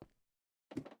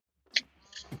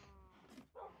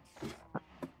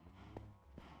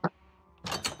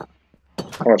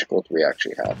 How much gold do we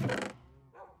actually have?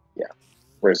 Yeah,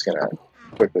 we're just gonna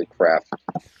quickly craft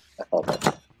a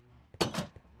helmet.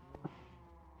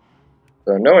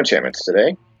 So no enchantments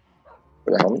today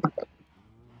for the helmet, but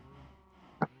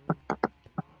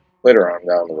later on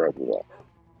down the road we will.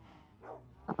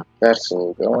 That's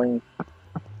still going.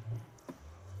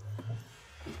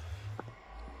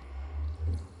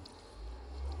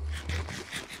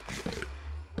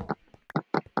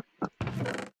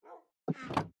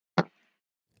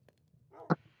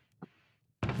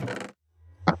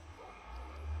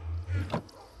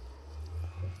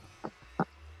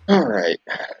 Alright,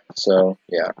 so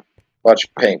yeah.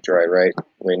 Watch paint dry, right?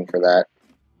 Waiting for that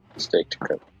steak to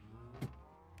cook.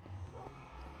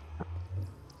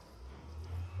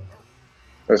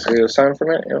 Let's go sign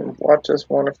from it and watch this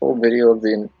wonderful video of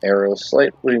the arrow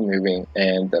slightly moving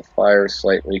and the fire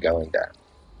slightly going down.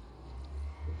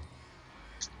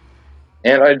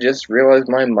 And I just realized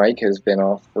my mic has been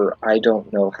off for I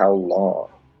don't know how long.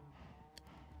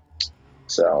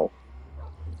 So,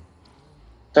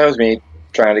 that was me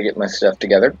trying to get my stuff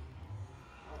together.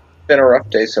 Been a rough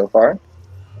day so far.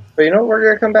 But you know, we're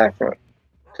going to come back from it.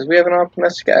 Because we have an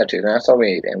optimistic attitude, and that's all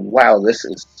we need. And wow, this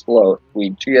is slow. We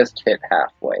just hit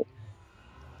halfway.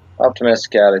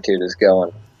 Optimistic attitude is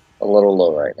going a little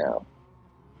low right now.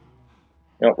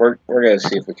 You know, we're going to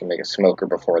see if we can make a smoker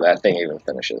before that thing even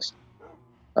finishes.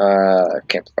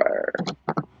 Campfire.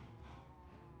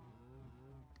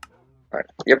 Alright,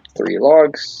 yep, 3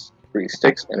 logs, 3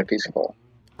 sticks, and a piece of coal.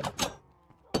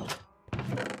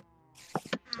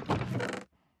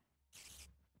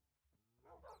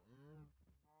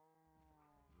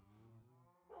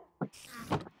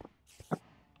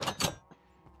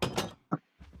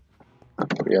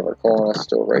 We have our coal on us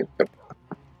still, right? Yep.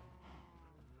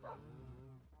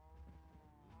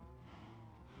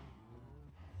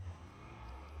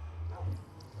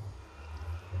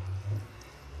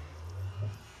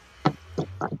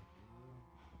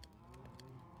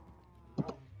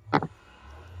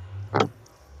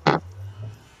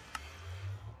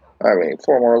 Alright, we need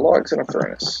 4 more logs and a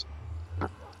furnace.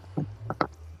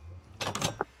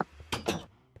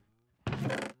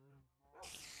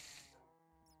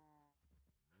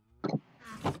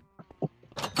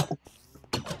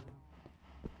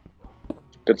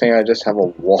 Good thing I just have a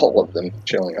wall of them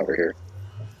chilling over here.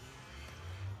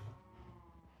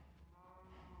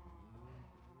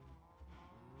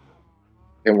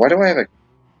 And what do I have a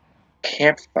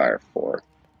campfire for?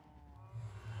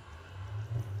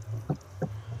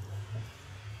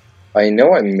 I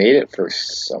know I made it for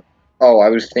some... Oh, I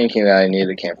was thinking that I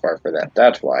needed a campfire for that.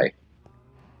 That's why.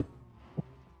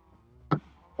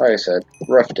 Like I said,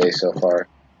 rough day so far.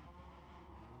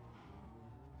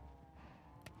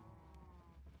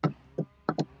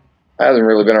 It hasn't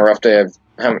really been a rough day.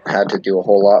 I haven't had to do a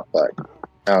whole lot, but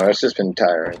I don't know, it's just been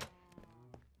tiring.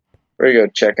 We're gonna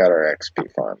go check out our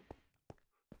XP farm.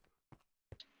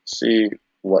 See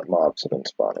what mobs have been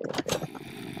spawning in here.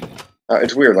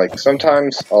 It's weird, like,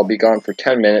 sometimes I'll be gone for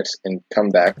 10 minutes and come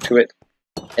back to it,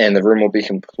 and the room will be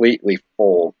completely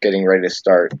full, getting ready to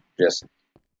start just,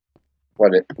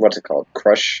 what's it called,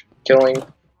 crush killing?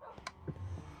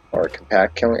 Or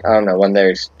compact killing? I don't know, when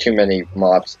there's too many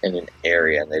mobs in an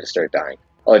area and they just start dying.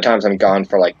 Other times I'm gone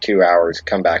for like 2 hours,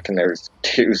 come back and there's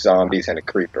 2 zombies and a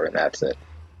creeper, and that's it.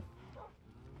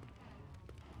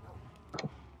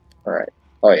 Alright.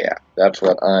 Oh yeah, that's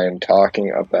what I'm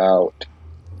talking about.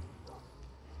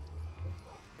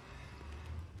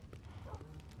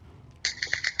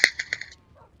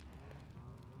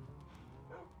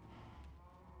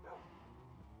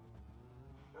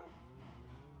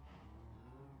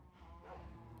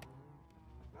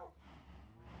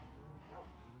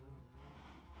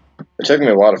 It took me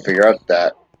a while to figure out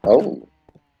that. Oh.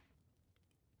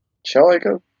 Shall I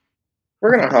go?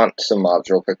 We're gonna hunt some mobs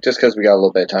real quick, just because we got a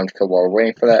little bit of time to kill while we're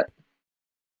waiting for that.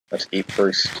 Let's eat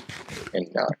first,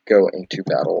 and not go into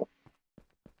battle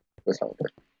with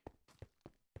hunger.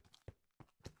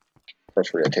 Of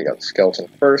course, we're gonna take out the skeleton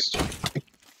first.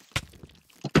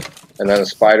 And then the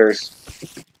spiders.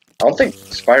 I don't think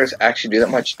spiders actually do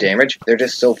that much damage. They're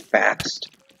just so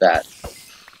fast that...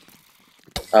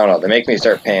 I don't know, they make me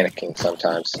start panicking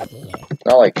sometimes.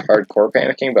 Not like hardcore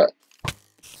panicking, but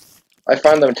I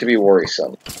find them to be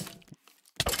worrisome.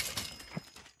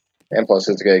 And plus,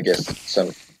 it's gonna get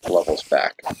some levels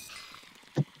back.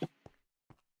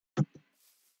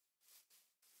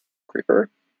 Creeper.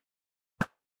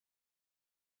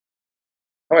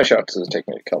 How many shots does it take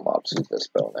me to kill mobs with this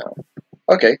bow now?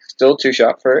 Okay, still 2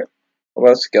 shot for it. What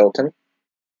about a skeleton?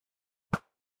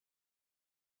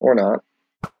 Or not.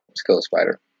 Let's kill the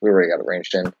spider. We already got it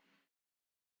ranged in.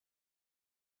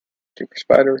 Super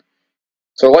spider.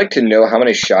 So I like to know how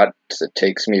many shots it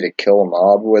takes me to kill a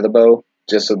mob with a bow,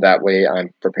 just so that way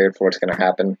I'm prepared for what's going to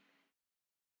happen.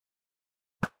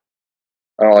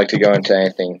 I don't like to go into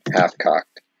anything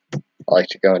half-cocked. I like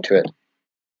to go into it...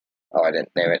 Oh, I didn't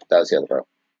name it. That was the other bow.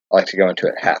 I like to go into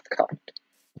it half-cocked.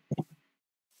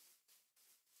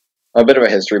 I'm a bit of a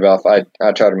history buff. I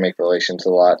try to make relations a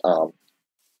lot.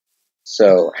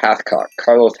 So, Hathcock.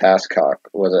 Carlos Hathcock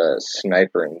was a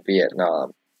sniper in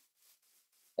Vietnam.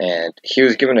 And he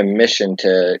was given a mission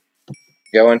to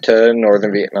go into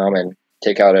northern Vietnam and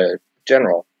take out a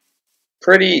general.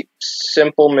 Pretty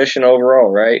simple mission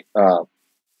overall, right?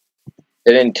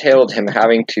 It entailed him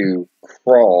having to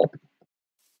crawl.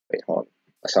 Wait, hold on.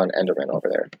 I saw an Enderman over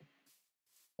there.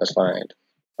 Let's find.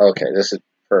 Okay, this is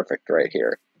perfect right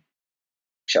here.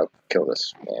 Shall kill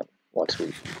this man once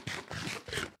we.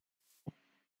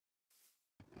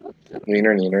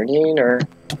 Neener.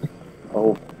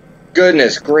 Oh,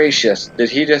 goodness gracious. Did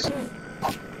he just.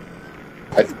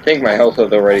 I think my health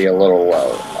was already a little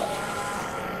low.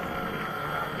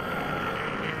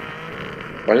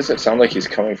 Why does it sound like he's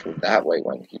coming from that way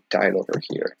when he died over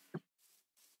here?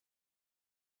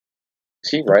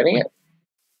 Is he writing it?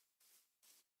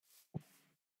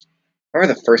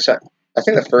 Remember the first time? I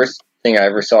think the first thing I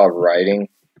ever saw writing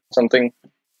something,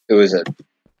 it was a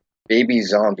baby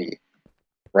zombie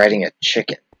riding a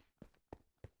chicken.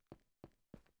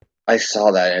 I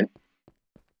saw that and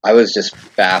I was just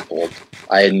baffled.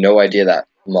 I had no idea that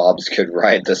mobs could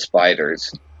ride the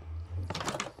spiders.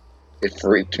 It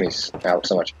freaked me out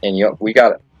so much. And you know, we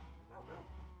got it.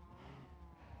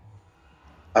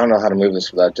 I don't know how to move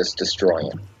this without just destroying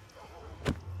it.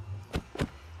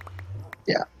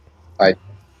 Yeah.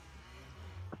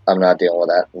 I'm not dealing with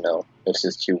that. No. It's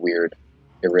just too weird.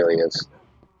 It really is.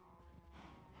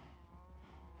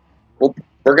 Well,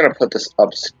 we're gonna put this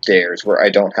upstairs where I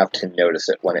don't have to notice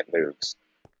it when it moves.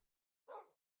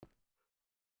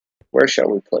 Where shall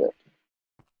we put it?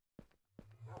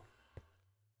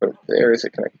 Put it there. Is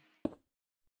it connected?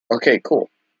 Okay, cool.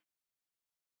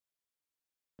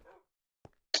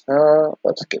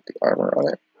 Let's get the armor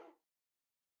on it.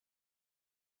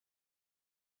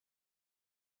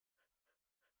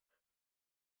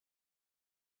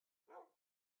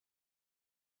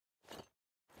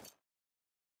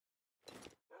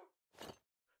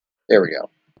 There we go.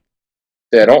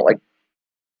 See, I don't like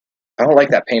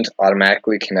that paints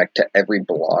automatically connect to every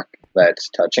block that it's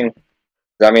touching.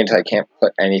 That means I can't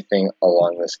put anything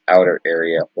along this outer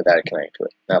area without it connecting to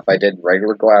it. Now, if I did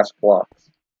regular glass blocks,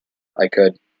 I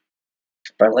could.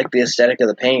 But I like the aesthetic of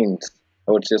the paints.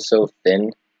 Oh, it's just so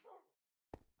thin.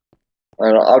 I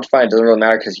don't know, I'll find it doesn't really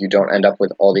matter because you don't end up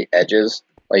with all the edges.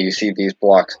 Like you see these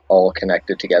blocks all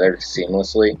connected together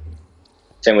seamlessly.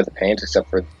 Same with the paint, except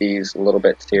for these little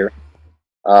bits here.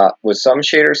 With some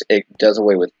shaders, it does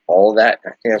away with all of that. I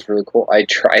think that's really cool. I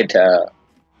tried to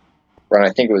run,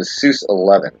 I think it was Seuss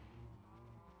 11.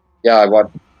 Yeah,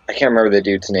 I can't remember the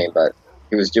dude's name, but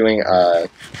he was doing a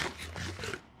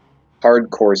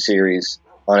hardcore series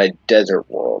on a desert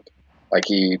world. Like,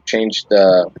 he changed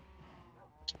the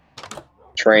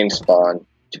terrain spawn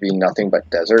to be nothing but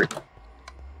desert.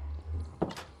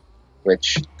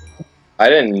 Which, I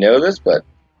didn't know this, but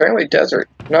apparently desert,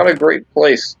 not a great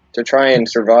place to try and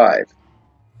survive.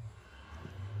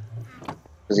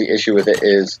 Because the issue with it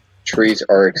is trees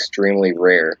are extremely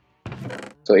rare.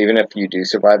 So even if you do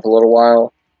survive a little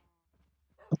while,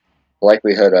 the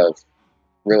likelihood of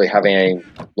really having any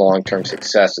long-term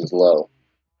success is low.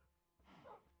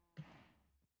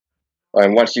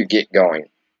 And once you get going,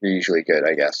 you're usually good,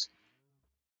 I guess.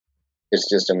 It's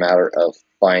just a matter of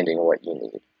finding what you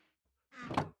need.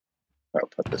 I'll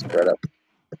put this bread up.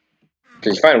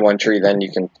 Because you find one tree, then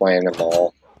you can plant them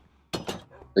all. So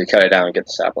you cut it down and get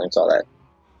the saplings, all that.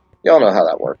 You all know how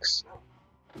that works.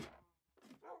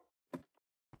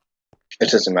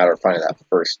 It's just a matter of finding that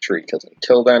first tree, because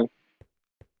until then,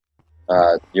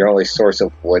 your only source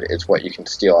of wood is what you can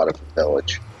steal out of the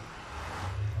village.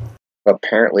 But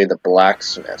apparently the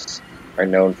blacksmiths are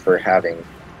known for having...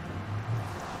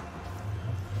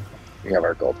 We have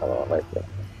our gold tunnel on right there.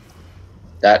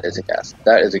 That is a gas.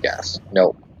 That is a gas.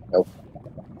 Nope. Nope.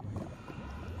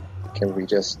 Can we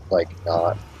just, like,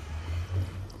 not?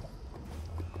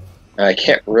 And I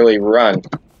can't really run.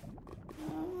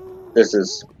 This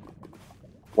is...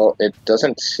 Well, it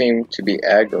doesn't seem to be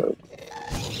aggroed.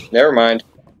 Never mind.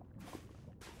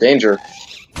 Danger.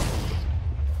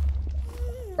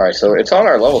 Alright, so it's on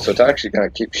our level, so it's actually going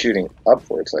to keep shooting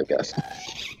upwards, I guess.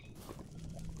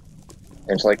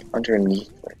 And it's like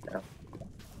underneath right now.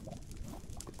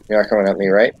 You're not coming at me,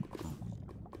 right?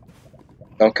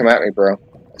 Don't come at me, bro.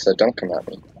 I said don't come at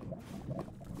me.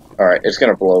 Alright, it's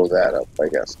gonna blow that up, I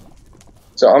guess.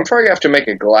 So I'm probably gonna have to make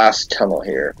a glass tunnel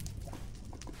here.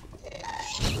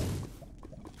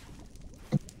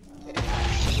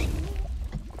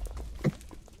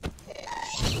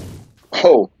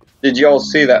 Oh, did y'all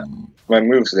see that? My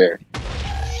moves there.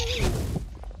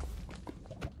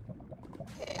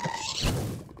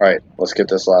 Alright, let's get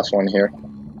this last one here.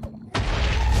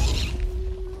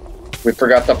 We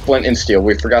forgot the flint and steel.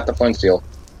 We forgot the flint and steel.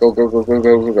 Go, go, go, go,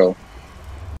 go, go, go.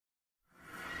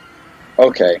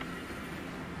 Okay.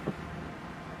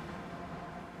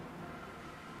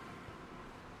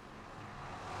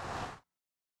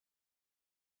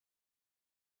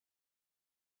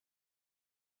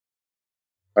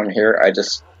 I'm here. I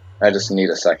just need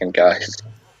a second, guys.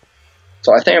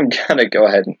 So I think I'm gonna go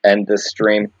ahead and end this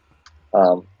stream.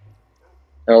 In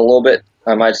a little bit,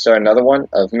 I might start another one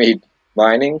of me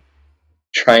mining,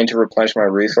 trying to replenish my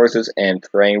resources, and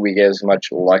praying we get as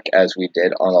much luck as we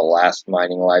did on the last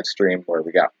mining live stream where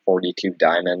we got 42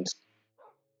 diamonds.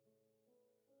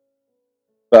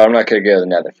 But I'm not gonna go to the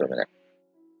Nether for a minute.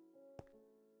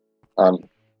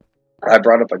 I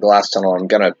brought up a glass tunnel. I'm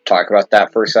gonna talk about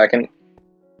that for a second.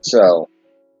 So,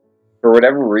 for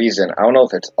whatever reason, I don't know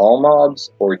if it's all mobs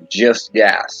or just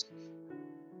gas,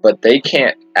 but they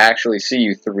can't actually see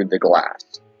you through the glass.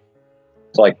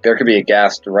 So, like, there could be a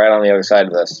ghast right on the other side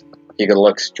of this. He could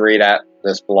look straight at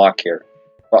this block here,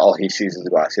 but all he sees is the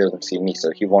glass. He doesn't see me,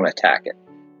 so he won't attack it.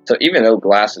 So even though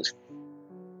glass is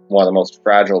one of the most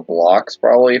fragile blocks,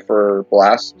 probably, for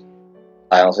blast,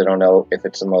 I honestly don't know if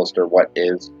it's the most or what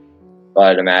is. But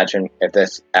I'd imagine if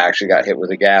this actually got hit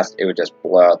with a ghast, it would just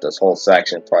blow out this whole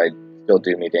section, probably still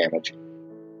do me damage.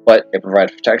 But it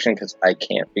provides protection because I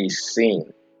can't be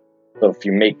seen. So if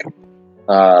you make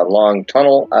a long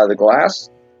tunnel out of the glass,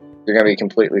 you're going to be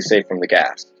completely safe from the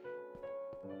ghast.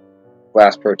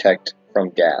 Glass protect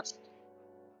from ghast.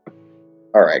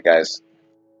 Alright guys,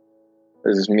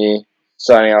 this is me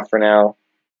signing off for now.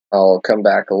 I'll come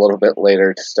back a little bit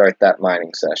later to start that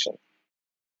mining session.